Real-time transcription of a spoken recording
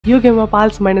You gamer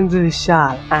pals, my name is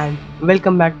Vishal and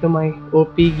welcome back to my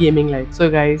OP gaming life. So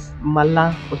guys, మళ్ళా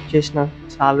వచ్చేసిన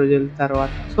చాలా రోజుల తర్వాత.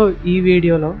 So ఈ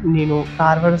వీడియోలో నేను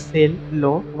కార్వర్ సేల్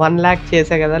లో 1 lakh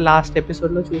చేసా కదా లాస్ట్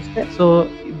ఎపిసోడ్ లో చూస్తే. సో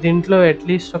దీంట్లో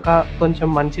అట్లీస్ట్ ఒక కొంచెం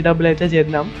మంచి డబ్బులు అయితే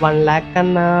చేద్దాం. 1 lakh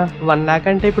కన్నా 1 lakh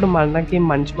అంటే ఇప్పుడు మనకి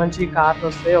మంచి కార్స్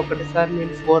వస్తాయి. ఒకటిసారి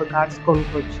నేను 4 కార్స్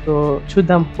కొనుక్కోవచ్చు. సో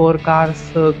చూద్దాం 4 కార్స్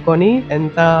కొని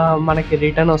ఎంత మనకి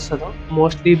రిటర్న్ వస్తుందో.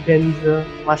 మోస్ట్లీ బెంజ్,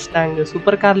 మస్టాంగ్,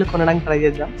 సూపర్ కార్లు కొనడానికి ట్రై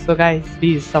చేద్దాం. So guys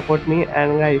please support me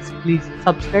and guys please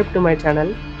subscribe to my channel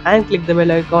and click the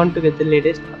bell icon to get the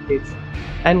latest updates.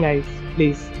 And guys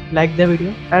please like the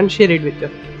video and share it with your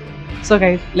friends. So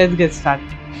guys let's get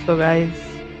started. So guys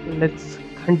let's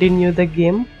continue the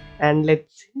game and let's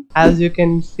see. As you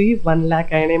can see 1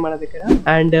 lakh అయినాయి మన దగ్గర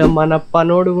and మన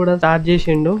పనోడు కూడా start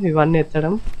చేసిండు ఇవన్నీ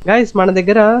ఎత్తడం. Guys మన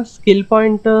దగ్గర స్కిల్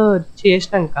పాయింట్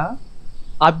చేసినాక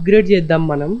అప్గ్రేడ్ చేద్దాం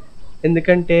మనం,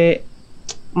 ఎందుకంటే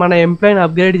మన ఎంప్లాయీని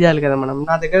అప్గ్రేడ్ చేయాలి కదా మనం.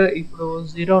 నా దగ్గర ఇప్పుడు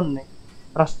 0 ఉన్నాయి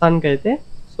ప్రస్తుతానికి అయితే.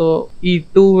 సో ఈ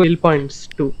 2 విల్ పాయింట్స్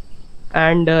 2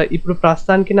 అండ్ ఇప్పుడు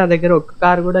ప్రస్తుతానికి నా దగ్గర ఒక్క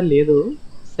కార్ కూడా లేదు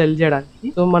సెల్ చేయడానికి.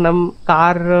 సో మనం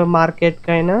కార్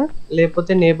మార్కెట్కైనా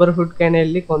లేకపోతే నేబర్హుడ్కైనా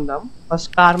వెళ్ళి కొందాం.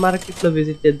 ఫస్ట్ కార్ మార్కెట్లో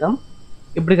విజిట్ చేద్దాం.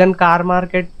 ఇప్పుడు కానీ కార్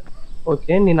మార్కెట్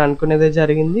ఓకే నేను అనుకునేదే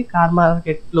జరిగింది, కార్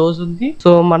మార్కెట్ క్లోజ్ ఉంది.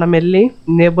 సో మనం వెళ్ళి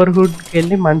నేబర్హుడ్కి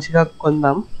వెళ్ళి మంచిగా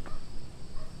కొందాం.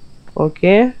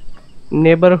 ఓకే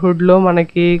నేబర్హుడ్లో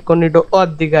మనకి కొన్ని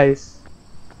అద్ది గైస్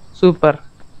సూపర్.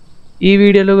 ఈ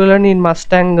వీడియోలో కూడా నేను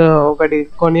మస్టాంగ్ ఒకటి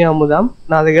కొని అమ్ముదాం.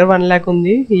 నా దగ్గర 1 lakh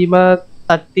ఉంది, ఈమె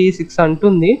 36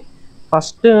 అంటుంది.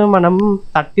 ఫస్ట్ మనం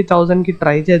 30,000కి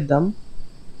ట్రై చేద్దాం.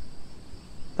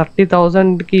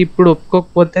 30,000కి ఇప్పుడు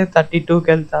ఒప్పుకోకపోతే 32కి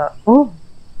వెళ్తా.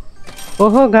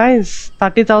 ఓహో గాయస్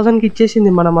 30,000కి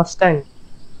ఇచ్చేసింది మన మస్టాంగ్.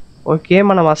 ఓకే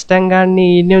మన మస్టాంగ్ గాడిని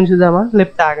ఇన్ని ఉంచుదామా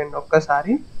లేకపోతే ఆగండి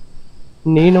ఒక్కసారి.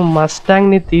 నేను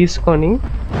మస్టాంగ్ని తీసుకొని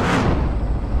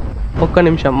ఒక్క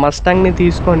నిమిషం మస్టాంగ్ని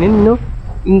తీసుకొని నేను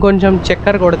ఇంకొంచెం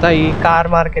చక్కర కొడతా ఈ కార్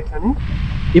మార్కెట్లోని.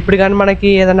 ఇప్పుడు కానీ మనకి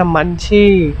ఏదైనా మంచి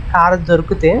కార్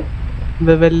దొరికితే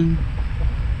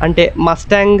అంటే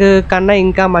మస్టాంగ్ కన్నా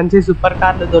ఇంకా మంచి సూపర్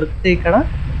కార్లు దొరికితే ఇక్కడ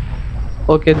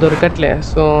ఓకే దొరకట్లే.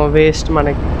 సో వేస్ట్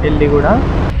మనకి వెళ్ళి కూడా.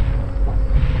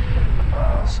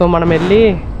 సో మనం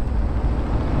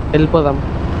వెళ్ళిపోదాం.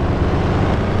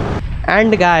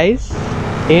 అండ్ గాయస్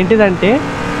ఏంటిదంటే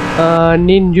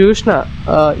నేను చూసిన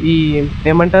ఈ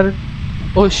ఏమంటారు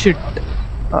షిట్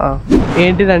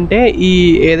ఏంటిదంటే ఈ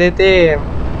ఏదైతే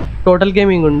టోటల్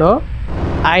గేమింగ్ ఉందో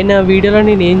ఆయన వీడియోలో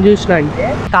నేను ఏం చూసిన అంటే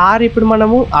కార్ ఇప్పుడు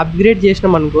మనము అప్గ్రేడ్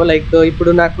చేసినాం అనుకో, లైక్ ఇప్పుడు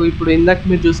ఇందాక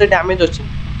మీరు చూసే డ్యామేజ్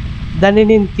వచ్చింది, దాన్ని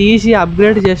నేను తీసి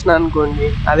అప్గ్రేడ్ చేసిన అనుకోండి,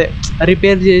 అదే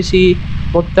రిపేర్ చేసి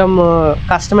మొత్తం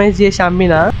కస్టమైజ్ చేసి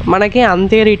అమ్మినా మనకి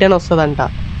అంతే రిటర్న్ వస్తుందంట.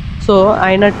 సో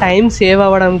ఆయన టైం సేవ్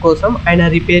అవ్వడం కోసం ఆయన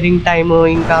రిపేరింగ్ టైము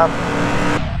ఇంకా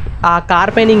ఆ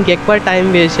కార్ పైన ఇంకెక్కువ టైం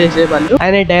వేస్ట్ చేసే వాళ్ళు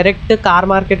ఆయన డైరెక్ట్ కార్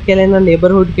మార్కెట్కి వెళ్ళిన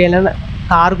నేబర్హుడ్కి వెళ్ళిన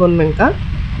కార్ కొన్నాక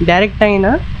డైరెక్ట్ అయిన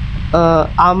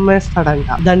అమ్మేస్తాడంట.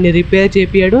 దాన్ని రిపేర్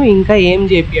చేపియాడు ఇంకా ఏం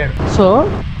చేపియాడు. సో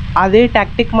అదే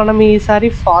టాక్టిక్ మనం ఈసారి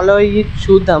ఫాలో అయ్యి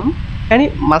చూద్దాం. కానీ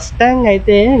మస్టాంగ్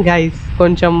అయితే గైస్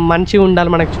కొంచెం మంచిగా ఉండాలి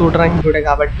మనకు చూడడానికి కూడా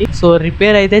కాబట్టి. సో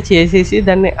రిపేర్ అయితే చేసేసి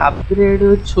దాన్ని అప్గ్రేడ్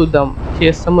చూద్దాం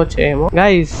చేస్తామో చేయమో.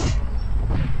 గైస్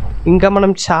ఇంకా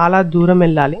మనం చాలా దూరం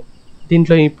వెళ్ళాలి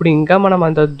దీంట్లో. ఇప్పుడు ఇంకా మనం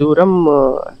అంత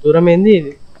దూరం ఏంది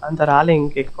అంత రాలే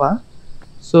ఇంకెక్కువ.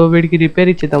 సో వీడికి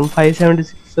రిపేర్ ఇచ్చేద్దాం.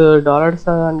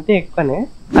 $576 అంటే ఎక్కువనే.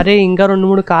 అరే ఇంకా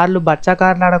 2-3 కార్లు బచ్చా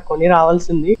కార్లు ఆడ కొని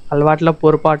రావాల్సింది. అలవాట్ల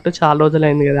పొరపాటు, చాలా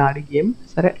రోజులైంది కదా ఆడి గేమ్.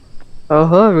 సరే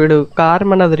ఓహో వీడు కార్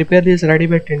మనది రిపేర్ చేసి రెడీ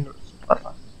పెట్టిండు.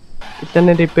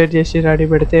 ఇతన్ని రిపేర్ చేసి రెడీ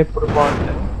పెడితే ఎప్పుడు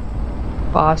బాగుంటుంది,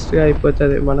 ఫాస్ట్గా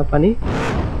అయిపోతుంది మన పని.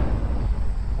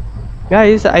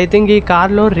 గైస్ ఐ థింక్ ఈ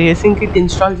కార్లో రేసింగ్ కిట్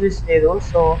ఇన్స్టాల్ చేసి లేదు.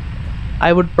 So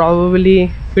I would probably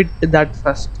fit that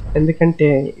first, ఎందుకంటే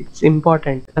ఇట్స్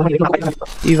ఇంపార్టెంట్.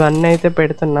 ఇవన్నీ అయితే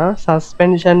పెడుతున్నా.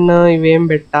 సస్పెన్షన్ ఇవేం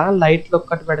పెట్టా, లైట్లు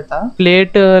ఒక్కటి పెడతా.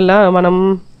 ప్లేట్లా మనం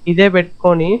ఇదే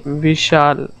పెట్టుకొని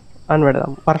విశాల్ అని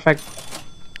పెడదాం. పర్ఫెక్ట్.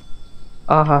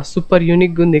 ఆహా సూపర్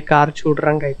యూనిక్ ఉంది కార్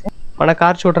చూడడానికి అయితే. మన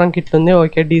కార్ చూడడానికి ఇట్లుంది.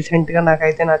 ఓకే డీసెంట్గా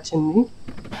నాకైతే నచ్చింది.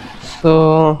 సో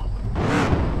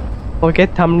ఓకే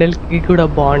థంబ్నెయిల్కి కూడా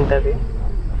బాగుంటుంది.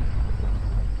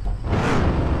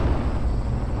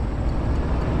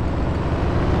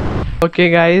 Okay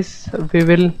guys we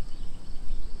will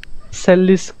sell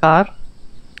this car.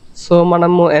 So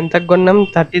మనము ఎంత కొన్నాం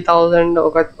 30,000,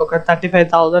 ఒక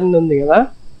 35,000 ఉంది కదా.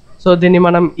 సో దీన్ని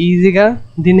మనం ఈజీగా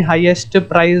దీని హైయెస్ట్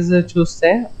ప్రైస్ చూస్తే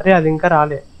అరే అది ఇంకా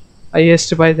రాలే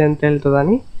హైయెస్ట్ ప్రైస్ ఎంత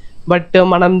వెళ్తుందని. బట్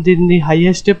మనం దీన్ని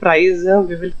highest price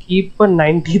we will keep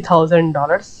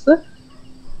 $90,000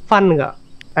 ఫన్గా.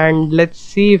 and let's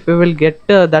see if we will get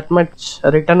that much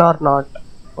return or not.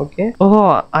 Okay. Oh,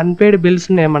 unpaid bills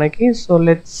ఉన్నాయి మనకి. So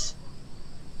let's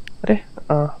అరే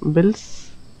బిల్స్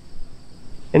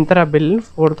ఎంతరా బిల్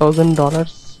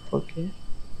 $4,000. Okay,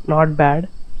 not bad.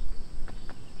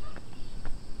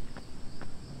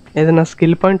 ఏదైనా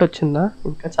skill point వచ్చిందా?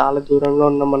 ఇంకా చాలా దూరంలో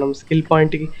ఉన్నాం మనం స్కిల్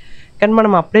పాయింట్కి. కానీ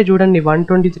మనం అప్పుడే చూడండి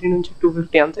 123 నుంచి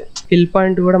 250 అంతే. స్కిల్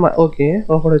పాయింట్ కూడా ఓకే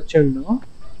ఒకడు వచ్చిండు.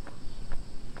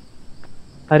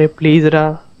 అరే ప్లీజ్ రా,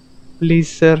 ప్లీజ్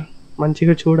సార్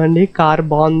మంచిగా చూడండి. కార్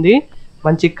బాగుంది,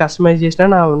 మంచిగా కస్టమైజ్ చేసిన,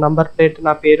 నా నంబర్ ప్లేట్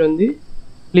నా పేరు ఉంది.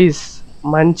 ప్లీజ్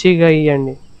మంచిగా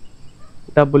ఇవ్వండి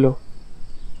డబ్బులు.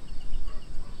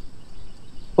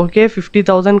 ఓకే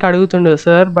 50,000కి అడుగుతుండు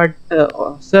సార్. బట్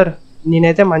సార్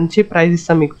నేనైతే మంచి ప్రైస్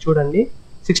ఇస్తాను మీకు. చూడండి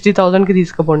 60,000కి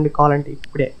తీసుకుపోండి కావాలంటే.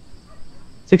 ఇప్పుడే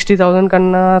 60,000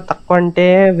 కన్నా తక్కువ అంటే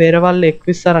వేరే వాళ్ళు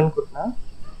ఎక్కువ ఇస్తారు అనుకుంటున్నా.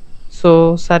 సో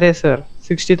సరే సార్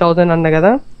 60,000 అన్న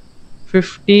కదా,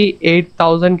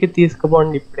 58,000కి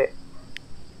తీసుకుపోండి ఇప్పుడే.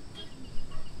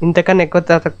 ఇంతకన్నా ఎక్కువ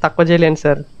తక్కువ చేయలేను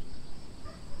సార్.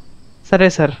 సరే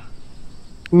సార్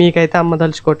మీకైతే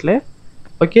అమ్మదలుచుకోవట్లే.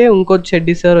 ఓకే ఇంకోటి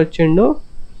చెడ్డి సార్ వచ్చిండు.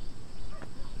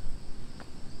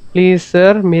 ప్లీజ్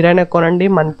సార్ మీరైనా కొనండి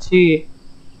మంచి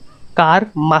కార్,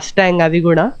 మస్టాంగ్ అది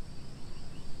కూడా.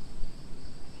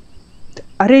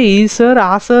 అరే ఈ సార్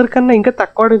ఆ సార్ కన్నా ఇంకా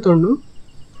తక్కువ అడుగుతుండు.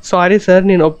 సారీ సార్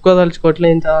నేను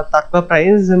ఒప్పుకోదలుచుకోవట్లేదు ఇంత తక్కువ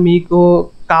ప్రైస్. మీకు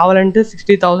కావాలంటే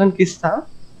 60,000కి ఇస్తా,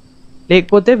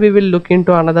 లేకపోతే we will look in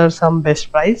to another some best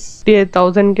price.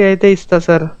 58,000కి అయితే ఇస్తా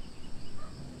సార్.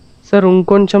 సార్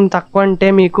ఇంకొంచెం తక్కువ అంటే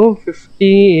మీకు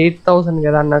 58,000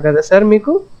 కదా అన్నా కదా సార్,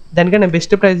 మీకు దానికన్నా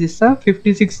బెస్ట్ ప్రైస్ ఇస్తా.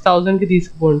 56,000కి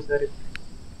తీసుకుపోండి సార్.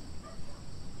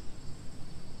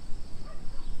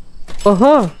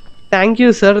 ఓహో thank you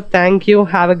sir, thank you,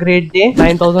 have a great day.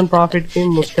 9,000 ప్రాఫిట్కి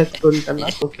ముష్టెత్తుకుంటున్నా.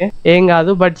 Okay ఏం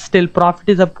కాదు, but still profit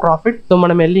is a profit. So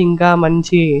మనం వెళ్ళి ఇంకా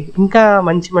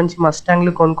మంచి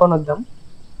మస్టాంగ్లు కొనుక్కొని వద్దాం.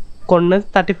 కొన్నది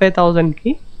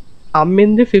 35,000కి,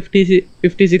 అమ్మింది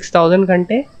 56,000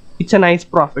 కంటే it's a nice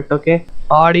profit. Okay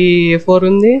Audi A4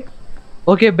 ఉంది.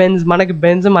 ఓకే బెంజ్, మనకి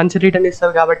బెంజ్ మంచి రిటర్న్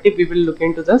ఇస్తారు కాబట్టి we will look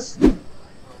in to this.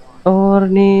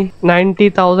 ఓర్ని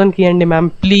 90,000కి ఇవ్వండి ma'am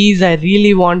please, I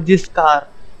really want this car.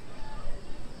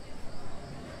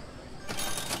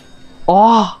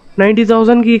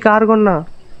 90,000కి ఈ కార్ కొన్నా.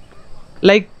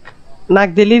 లైక్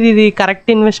నాకు తెలియదు ఇది కరెక్ట్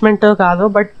ఇన్వెస్ట్మెంట్ కాదు,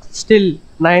 బట్ స్టిల్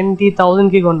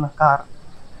 90,000కి కొన్నా కార్.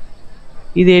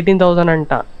 ఇది 18,000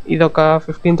 అంట. ఇది ఒక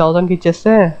 15,000కి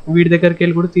ఇచ్చేస్తే వీడి దగ్గరికి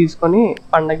వెళ్ళి కూడా తీసుకొని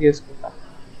పండగ చేసుకుంటా.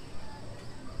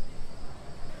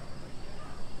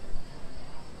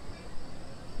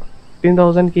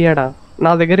 15,000కి ఇయ్యడా?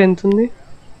 నా దగ్గర ఎంత ఉంది?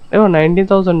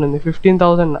 19,000 ఉంది.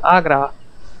 15,000 ఆగ్రా,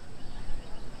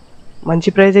 మంచి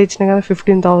ప్రైజ్ ఇచ్చిన కదా.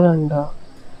 15,000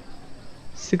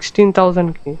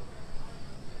 16,000కి.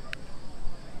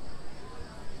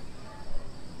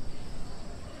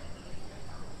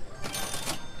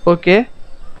 ఓకే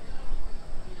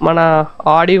మన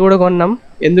ఆడి కూడా కొన్నాం.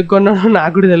 ఎందుకు కొన్నానో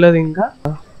నాకు కూడా తెలియదు ఇంకా.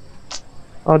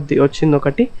 అది వచ్చింది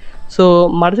ఒకటి. సో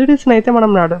మర్సిడీస్ని అయితే మనం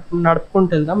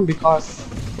నడుపుకుంటూ వెళ్దాం, because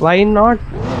why not,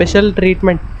 special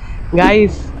treatment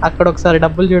guys. అక్కడ ఒకసారి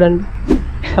డబ్బులు చూడండి,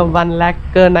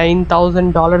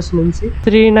 $1,09,000 నుంచి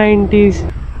 390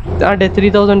 అంటే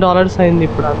 $3,000 అయింది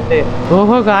ఇప్పుడు అంతే.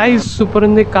 ఓహో గాయ్స్ సూపర్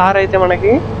ఉంది కార్ అయితే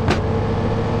మనకి.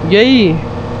 ఎయ్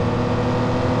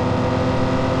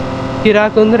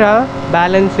కిరాక్ ఉందిరా,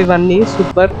 బ్యాలెన్స్ ఇవన్నీ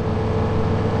super.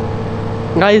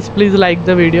 Guys please like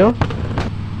the video.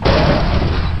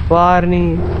 వారిని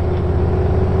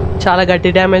చాలా గట్టి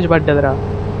డ్యామేజ్ పడ్డదిరా,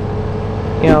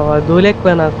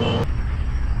 దూలేకపోయా నాకు.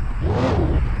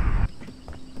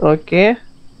 ఓకే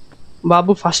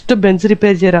బాబు ఫస్ట్ బెంచ్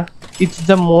రిపేర్ చేయరా, ఇట్స్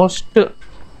ద మోస్ట్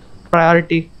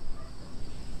ప్రయారిటీ.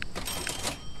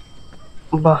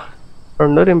 బా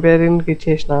 2 రిపేరింగ్కి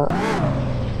ఇచ్చేసిన,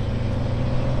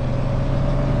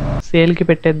 సేల్కి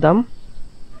పెట్టేద్దాం.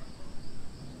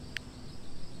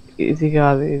 ఇది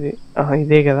కాదు ఇది,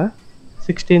 ఇదే కదా.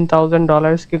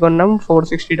 $16,000కి కొన్నాం,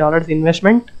 $460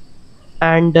 ఇన్వెస్ట్మెంట్.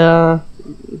 అండ్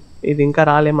ఇది ఇంకా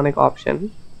రాలే మనకి ఆప్షన్.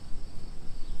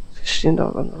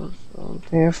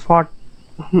 $16,000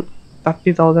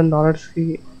 $30,000కి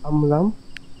అమ్ముదాం.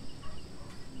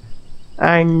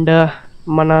 అండ్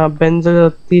మన బెంజ్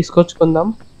తీసుకొచ్చుకుందాం.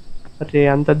 అరే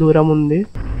అంత దూరం ఉంది.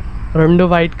 2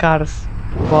 వైట్ కార్స్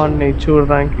బాగున్నాయి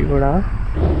చూడడానికి కూడా.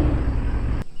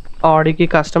 ఆడికి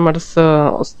కస్టమర్స్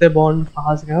వస్తే బాగుంది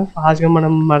ఫాస్ట్గా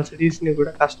మనం మర్సిడీస్ని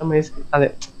కూడా కస్టమైజ్ అదే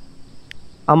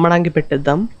అమ్మడానికి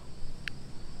పెట్టేద్దాం.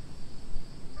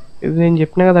 ఇది నేను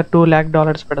చెప్పిన కదా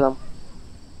 $2,00,000 పెడదాం.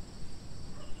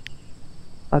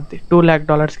 అది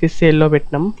 $2,00,000కి సేల్లో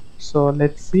పెట్టినాం. సో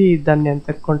లెట్స్ సీ దాన్ని ఎంత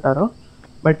ఎక్కుంటారో.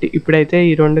 బట్ ఇప్పుడైతే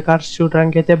ఈ 2 కార్స్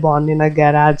చూడడానికి అయితే బాగుంది నా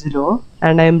గ్యారేజ్ లో,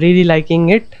 and I'm really liking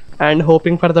it and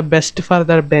hoping for the best for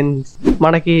the Benz.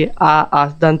 మనకి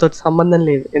దాంతో సంబంధం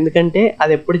లేదు, ఎందుకంటే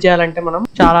అది ఎప్పుడు చేయాలంటే మనం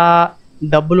చాలా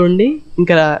డబ్బులు ఉండి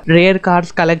ఇంకా రేర్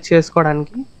కార్స్ కలెక్ట్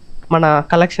చేసుకోవడానికి, మన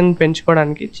కలెక్షన్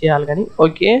పెంచుకోవడానికి చేయాలి. కానీ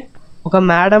ఓకే, ఒక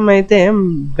మేడం అయితే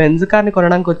బెంజ్ కార్ని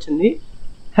కొనడానికి వచ్చింది.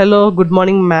 Hello, good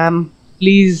morning ma'am,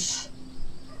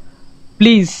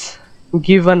 please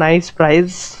give a nice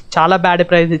praise. చాలా బ్యాడ్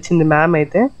ప్రైజ్ ఇచ్చింది మ్యామ్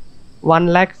అయితే.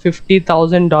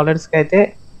 $1,50,000 అయితే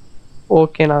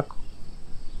ఓకే నాకు.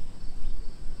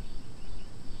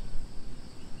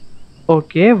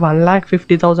 ఓకే,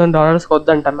 $1,50,000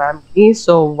 వద్దంట మ్యామ్కి.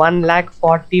 So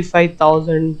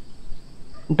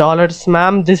 $1,45,000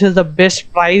 ma'am, this is the best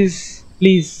praise,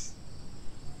 please.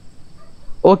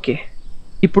 Okay,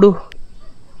 ఇప్పుడు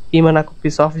ఈమె నాకు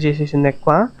పిస్ ఆఫ్ చేసేసింది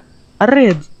ఎక్కువ. అరే,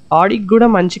 ఆడికి కూడా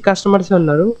మంచి కస్టమర్స్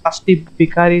ఉన్నారు. ఫస్ట్ ఈ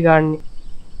బికారీ గాడిని.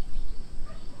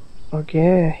 Okay,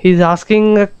 he's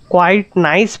asking quite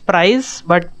nice price,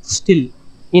 but still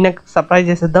ఈయనకు సర్ప్రైజ్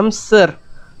చేసేద్దాం. Sir,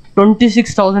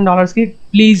 $26,000కి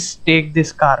please take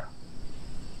this car.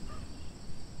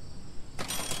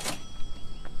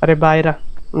 అరే బాయ్ రా,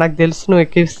 నాకు తెలుసు నువ్వు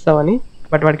ఎక్కిస్తావని,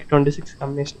 బట్ వాడికి 26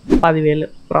 కమిషన్,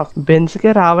 10,000 ప్రాఫిట్.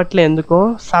 బెన్స్కే రావట్లే ఎందుకో.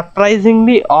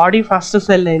 సర్ప్రైజింగ్లీ ఆడి ఫస్ట్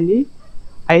సెల్ అయింది.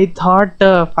 ఐ థాట్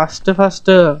ఫస్ట్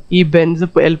ఈ బెంజ్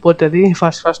వెళ్ళిపోతుంది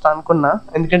ఫస్ట్ అనుకున్నా,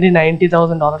 ఎందుకంటే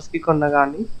 $90,000కి కొన్నా.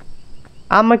 కానీ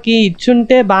ఆమెకి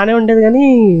ఇచ్చుంటే బాగానే ఉండేది, కానీ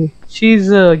షీఈ్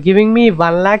గివింగ్ మీ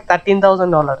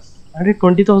 $1,13,000, అంటే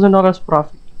 $20,000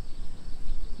 ప్రాఫిట్.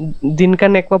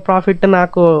 దీనికన్నా ఎక్కువ ప్రాఫిట్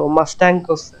నాకు మస్టాంగ్కి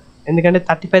వస్తుంది, ఎందుకంటే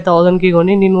 35,000కి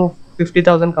కొని నేను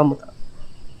 50,000కి అమ్ముతా.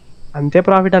 అంతే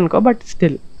ప్రాఫిట్ అనుకో, but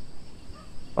still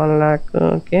 1 lakh.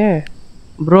 Okay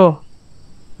bro,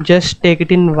 just take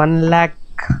it in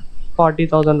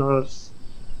 $1,40,000.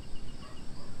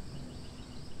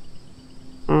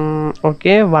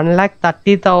 Okay,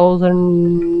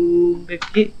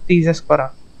 $1,30,000కి తీసేసుకోరా.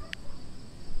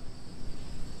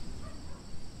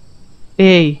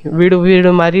 ఏ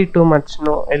వీడు మరీ టూ మచ్.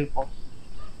 నో, వెళ్ళిపో.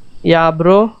 Yeah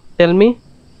bro, tell me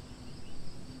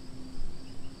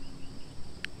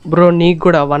bro, నీకు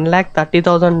కూడా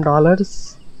 $1,30,000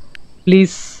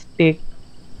 ప్లీజ్ టేక్.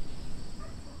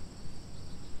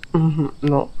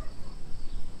 నో,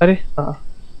 అరే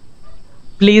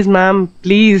please ma'am,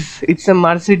 please, it's a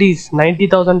Mercedes.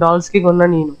 $90,000కి కొన్నా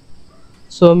నేను.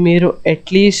 సో మీరు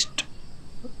అట్లీస్ట్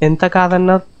ఎంత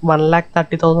కాదన్నా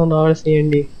 $1,30,000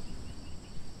 ఇవ్వండి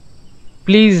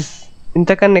ప్లీజ్.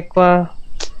 ఇంతకన్నా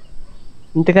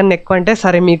ఎక్కువ అంటే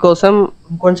సరే, మీకోసం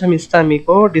కొంచెం ఇస్తాను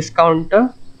మీకు డిస్కౌంట్.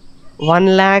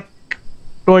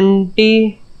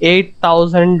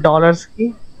 $1,28,000కి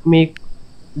మీకు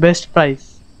బెస్ట్ ప్రైస్.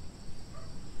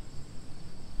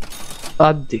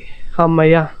 అది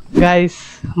అమ్మయ్యా గైస్,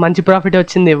 మంచి ప్రాఫిట్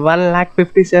వచ్చింది.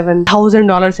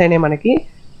 $1,57,000 అయినాయి మనకి.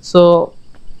 సో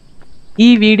ఈ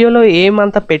వీడియోలో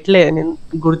ఏమంతా పెట్టలే నేను,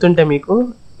 గుర్తుంటే మీకు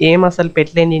ఏం అసలు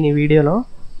పెట్టలేదు నేను ఈ వీడియోలో.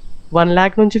 1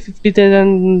 lakh నుంచి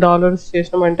 $50,000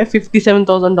 చేసినామంటే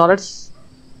 $57,000,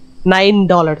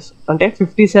 $9 అంటే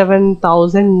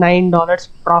 $57,009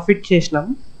 ప్రాఫిట్ చేసినాం.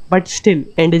 బట్ స్టిల్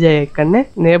ఎండ్ చేయక్కడనే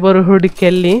నేబర్హుడ్కి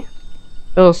వెళ్ళి,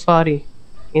 ఓ సారీ,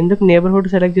 ఎందుకు నేబర్హుడ్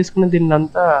సెలెక్ట్ చేసుకున్న, దీన్ని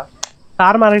అంతా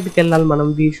కార్ మార్కెట్కి వెళ్ళాలి మనం.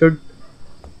 We should.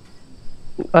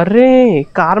 అరే,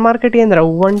 కార్ మార్కెట్ ఏందిరా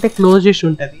అంటే క్లోజ్ చేసి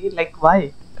ఉంటుంది, లైక్ వై?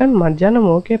 కానీ మధ్యాహ్నం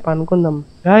ఓకే పనుకుందాం.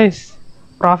 గాయస్,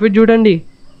 ప్రాఫిట్ చూడండి,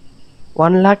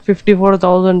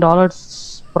 $1,54,000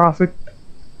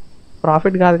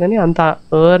 ప్రాఫిట్ కాదు కానీ అంత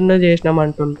ఎర్న్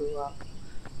చేసినామంటుండ్రు.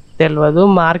 తెలియదు,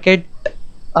 మార్కెట్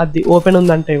అది ఓపెన్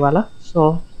ఉందంట ఇవాళ. సో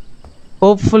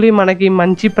హోప్ఫుల్లీ మనకి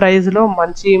మంచి ప్రైస్లో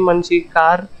మంచి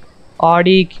కార్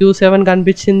ఆడి Q7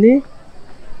 కనిపించింది,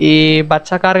 ఈ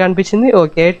బచ్చా కార్ కనిపించింది.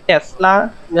 Okay, Tesla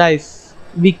guys,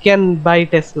 we can buy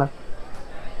Tesla.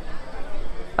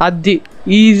 అది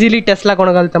ఈజీలీ టెస్లా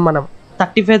కొనగలుగుతాం మనం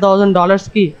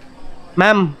 $35,000కి.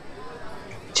 మ్యామ్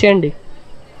చేయండి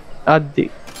అది.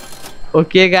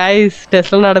 ఓకే గాయస్,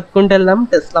 టెస్లా నడుపుకుంటూ వెళ్దాం.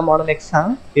 టెస్లా మోడల్ ఎక్స్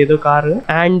ఏదో కారు,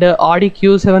 అండ్ ఆడి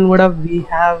Q7 కూడా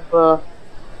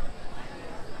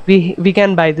we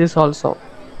can buy this also.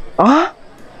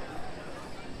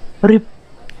 అరే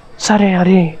సరే,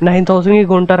 అరే 9,000కి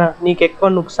కొంటారా? నీకు ఎక్కువ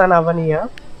నుక్సాన్ అవ్వనియా?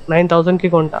 9,000కి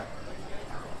కొంటా.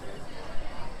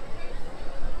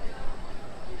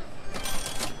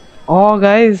 ఓ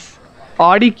గైస్,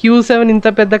 ఆడి Q7 ఇంత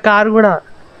పెద్ద కార్ కూడా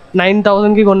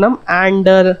 9,000కి కొన్నాం.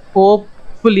 అండ్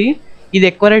హోప్ఫుల్లీ ఇది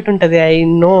ఎక్కువ రేట్ ఉంటుంది. I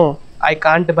know I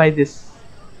can't by this.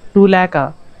 2 lakh.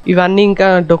 ఇవన్నీ ఇంకా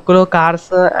డొక్కులో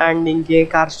కార్స్, అండ్ ఇంకే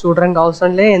కార్స్ చూడడానికి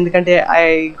అవసరం లే, ఎందుకంటే I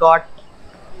got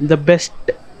the best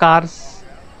cars.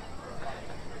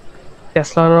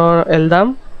 టెస్లాలో వెళ్దాం.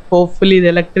 హోప్ఫుల్లీ ఇది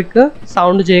ఎలక్ట్రిక్,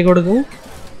 సౌండ్ చేయకూడదు.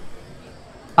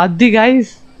 అది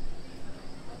గైస్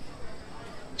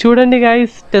చూడండి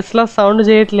గైస్, టెస్లా సౌండ్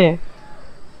చేయట్లే.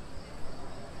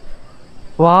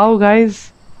 Wow guys,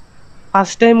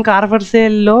 first time Carver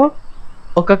సేల్లో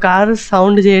ఒక కారు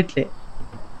సౌండ్ చేయట్లే.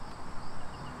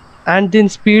 అండ్ దీని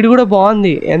స్పీడ్ కూడా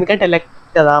బాగుంది, ఎందుకంటే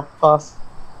ఎలక్ట్రిక్ కదా ఆఫ్కోర్స్.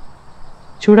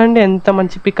 చూడండి ఎంత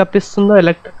మంచి పికప్ ఇస్తుందో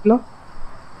ఎలక్ట్రిక్లో.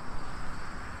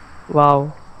 వావ్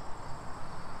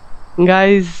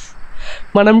గైస్,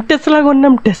 మనం టెస్లా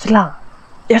కొన్నాం. టెస్లా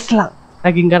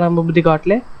నాకు ఇంకా నమ్మబుద్ధి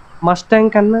కావట్లే. మస్టాంగ్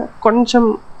కన్నా కొంచెం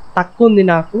తక్కువ ఉంది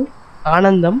నాకు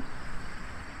ఆనందం,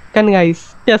 కానీ గైస్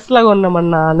టెస్లా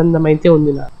కొన్నామన్న ఆనందం అయితే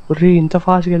ఉంది నాకు. రీ ఇంత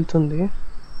ఫాస్ట్గా వెళ్తుంది.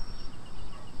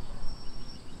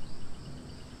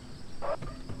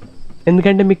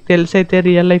 ఎందుకంటే మీకు తెలిసి అయితే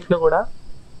రియల్ లైఫ్లో కూడా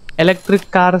ఎలక్ట్రిక్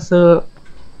కార్స్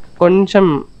కొంచెం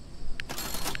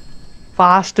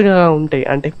ఫాస్ట్గా ఉంటాయి,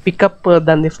 అంటే పికప్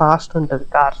దాన్ని ఫాస్ట్ ఉంటుంది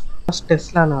కార్. ఫస్ట్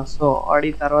టెస్లానా, సో ఆడి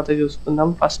తర్వాత చూసుకుందాం.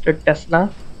 First Tesla.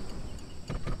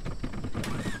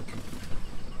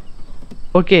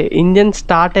 Okay, engine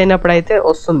start అయినప్పుడు అయితే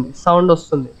వస్తుంది, సౌండ్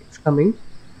వస్తుంది, ఇట్స్ కమింగ్.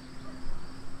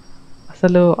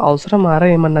 అసలు అవసరం ఆరా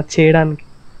ఏమన్నా చేయడానికి?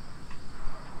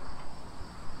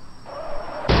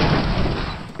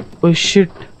 ఓ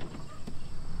షిట్,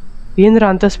 ఏందిరా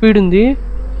అంత స్పీడ్ ఉంది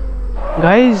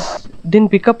గైజ్. దీని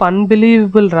పికప్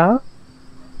అన్బిలీవబుల్ రా,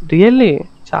 రియల్లీ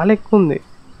చాలా ఎక్కువ ఉంది.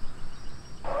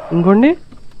 ఇంకోండి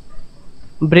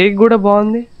బ్రేక్ కూడా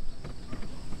బాగుంది.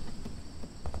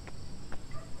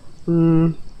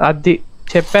 అది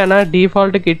చెప్పానా,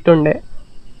 డిఫాల్ట్ కిట్ ఉండే.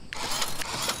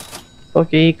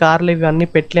 ఓకే, ఈ కార్లు ఇవన్నీ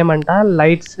పెట్టలేమంట,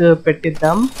 లైట్స్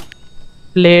పెట్టిద్దాం.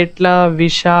 ప్లేట్ల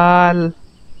విశాల్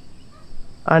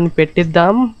అని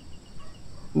పెట్టిద్దాం.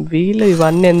 వీళ్ళు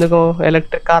ఇవన్నీ ఎందుకు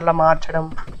ఎలక్ట్రిక్ కార్లో మార్చడం,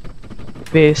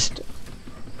 వేస్ట్.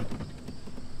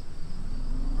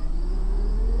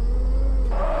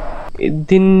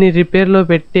 దీన్ని రిపేర్లో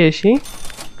పెట్టేసి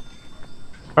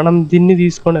మనం దీన్ని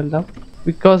తీసుకొని వెళ్దాం.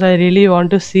 Because I really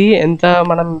want to see ఎంత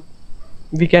మనం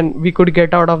we could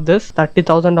get out of this.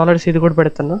 $30,000 ఇది కూడా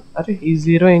పెడుతున్నా. అరే ఈ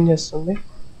జీరో ఏం చేస్తుంది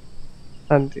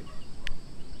అంతే,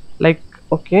 లైక్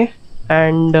ఓకే.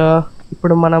 అండ్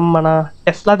ఇప్పుడు మనం మన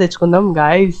టెస్లా తెచ్చుకుందాం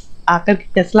గాయస్. ఆఖరికి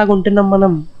టెస్లా కొంటున్నాం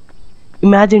మనం.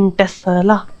 Imagine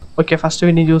Tesla. ఓకే, ఫస్ట్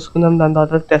వీడిని చూసుకుందాం, దాని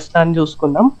తర్వాత టెస్లా అని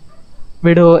చూసుకుందాం.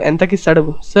 వీడు ఎంతకి ఇస్తాడు?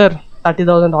 సార్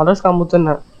 $30,000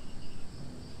 అమ్ముతున్నా.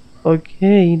 ఓకే,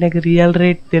 ఈయనకి రియల్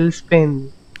రేట్ తెలిసిపోయింది,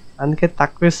 అందుకే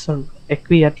తక్కువ ఇస్తుండు,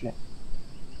 ఎక్కువ ఇవ్వట్లే.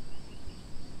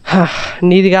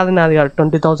 నీది కాదు నాది కాదు,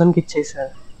 20,000కి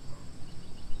ఇచ్చేసాడు.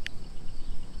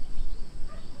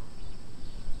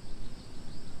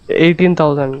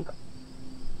 $18,000.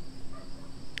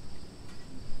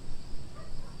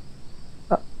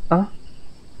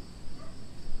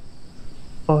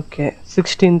 ఓకే,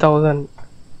 16,000.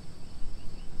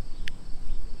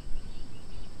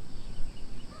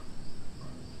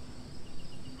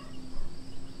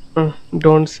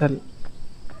 Don't sell.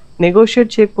 నెగోషియేట్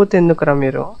చేయకపోతే ఎందుకురా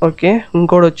మీరు? ఓకే,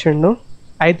 ఇంకోటి వచ్చిండు,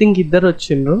 ఐ థింక్ ఇద్దరు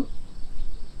వచ్చిండ్రు.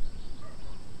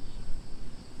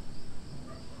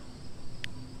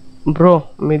 బ్రో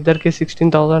మీ ఇద్దరికి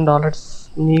 $16,000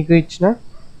 నీకు ఇచ్చిన.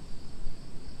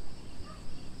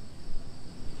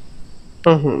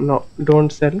 No,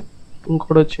 don't sell.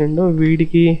 ఇంకోటి వచ్చిండు,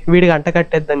 వీడికి అంట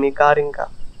కట్టేద్దాం నీ కార్. ఇంకా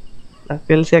నాకు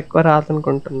తెలిసి ఎక్కువ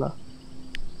రాదనుకుంటున్నా.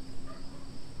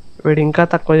 వీడు ఇంకా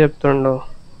తక్కువ చెప్తుండు.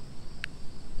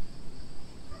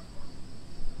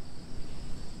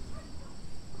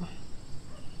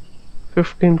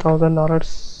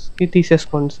 $15,000కి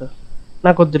తీసేసుకోండి సార్,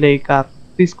 నాకు వద్దులే ఈ కార్,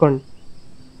 తీసుకోండి.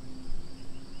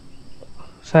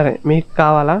 సరే మీకు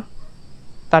కావాలా?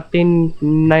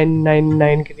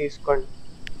 13,999కి తీసుకోండి.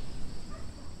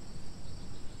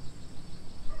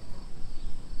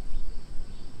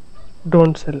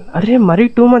 Don't sell. అరే మరీ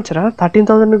టూ మచ్ రా,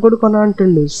 13,000 కూడా కొనా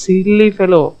అంటుండు, సిల్లీ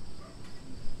ఫెలో.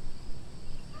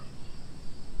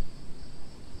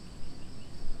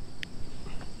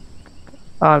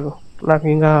 ఆగు, నాకు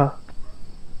ఇంకా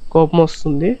కోపం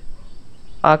వస్తుంది.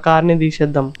 ఆ కార్ని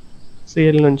తీసేద్దాం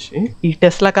సేల్ నుంచి. ఈ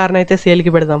టెస్లా కార్ని అయితే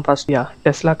సేల్కి పెడదాం ఫస్ట్.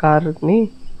 టెస్లా కార్ని,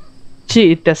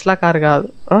 టెస్లా కార్ కాదు,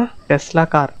 టెస్లా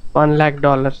కార్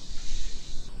 $1,00,000.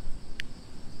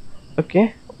 ఓకే,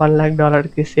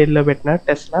 $1,00,000కి సేల్లో పెట్టిన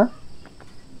టెస్లా.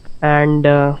 అండ్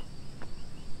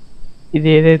ఇది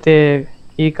ఏదైతే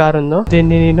ఈ కార్ ఉందో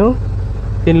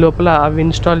దీని లోపల అవి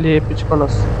ఇన్స్టాల్ చేయించుకొని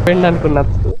వస్తుంది అనుకున్నా.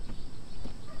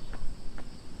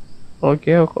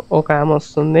 ఓకే, ఒక ఆమె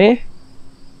వస్తుంది.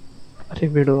 అరే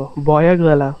వీడు బాయ్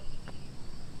గల.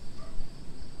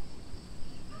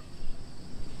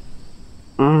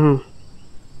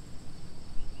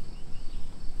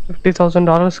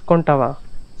 $40,000 కొంటావా?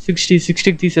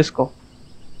 60కి తీసేసుకో.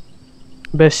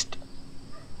 బెస్ట్.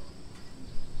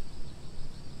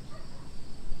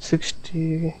 60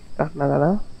 అన్నా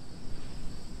కదా.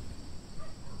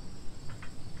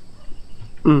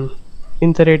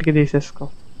 ఇంత రేట్కి తీసేసుకో.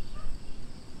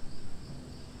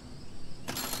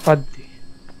 అది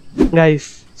గైస్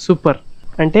సూపర్.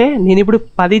 అంటే నేను ఇప్పుడు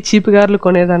 10 చీప్ కార్లు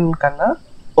కొనేదానికన్నా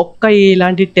ఒక్క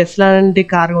ఇలాంటి టెస్లా లాంటి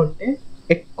కార్ కొంటే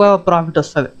ఎక్కువ ప్రాఫిట్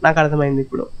వస్తుంది, నాకు అర్థమైంది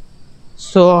ఇప్పుడు.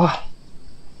 సో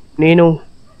నేను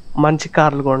మంచి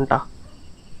కార్లు కొంటా.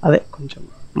 అదే కొంచెం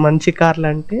మంచి కార్లు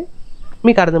అంటే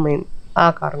మీకు అర్థమైంది, ఆ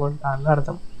కార్ కొంటా అని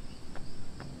అర్థం.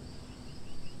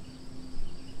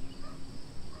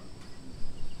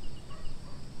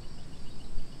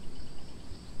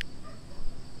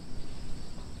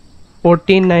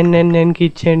 $14,999కి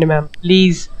ఇచ్చేయండి ma'am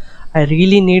please. I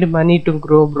really need money to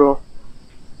grow bro.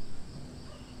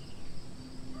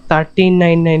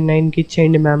 13,999కి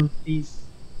ఇచ్చేయండి మ్యామ్ ప్లీజ్.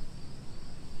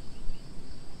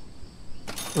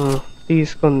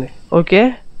 తీసుకుంది. ఓకే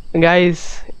గైస్,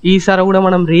 ఈసారి కూడా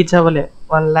మనం రీచ్ అవ్వలే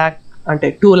 1 lakh అంటే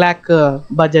 2 lakh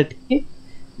బడ్జెట్కి.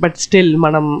 బట్ స్టిల్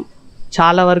మనం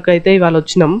చాలా వరకు అయితే ఇవాళ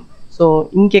వచ్చినాం. సో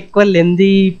ఇంకెక్కువ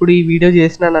లెంది ఇప్పుడు ఈ వీడియో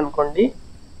చేసినాను అనుకోండి,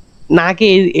 నాకే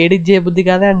ఎడిట్ చేయబుద్ధి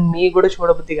కాదు అండ్ మీకు కూడా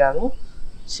చూడబుద్ధి కాదు.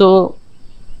 సో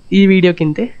ఈ వీడియో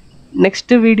కింతే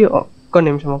నెక్స్ట్ వీడియో ఒక్క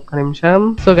నిమిషం.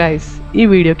 సో గైస్ ఈ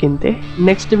వీడియో కింతే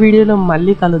నెక్స్ట్ వీడియోలో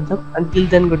మళ్ళీ కలుద్దాం. Until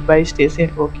then good bye, stay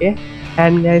safe. Okay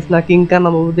and guys నాకు ఇంకా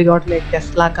నమ్మబుద్ధి కావట్లేదు,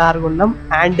 టెస్లా కార్ కొన్నాం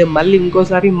అండ్ మళ్ళీ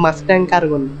ఇంకోసారి మస్టాంగ్ కార్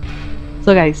కొన్నాం. So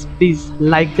guys please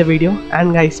like the video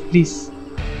and guys please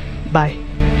bye.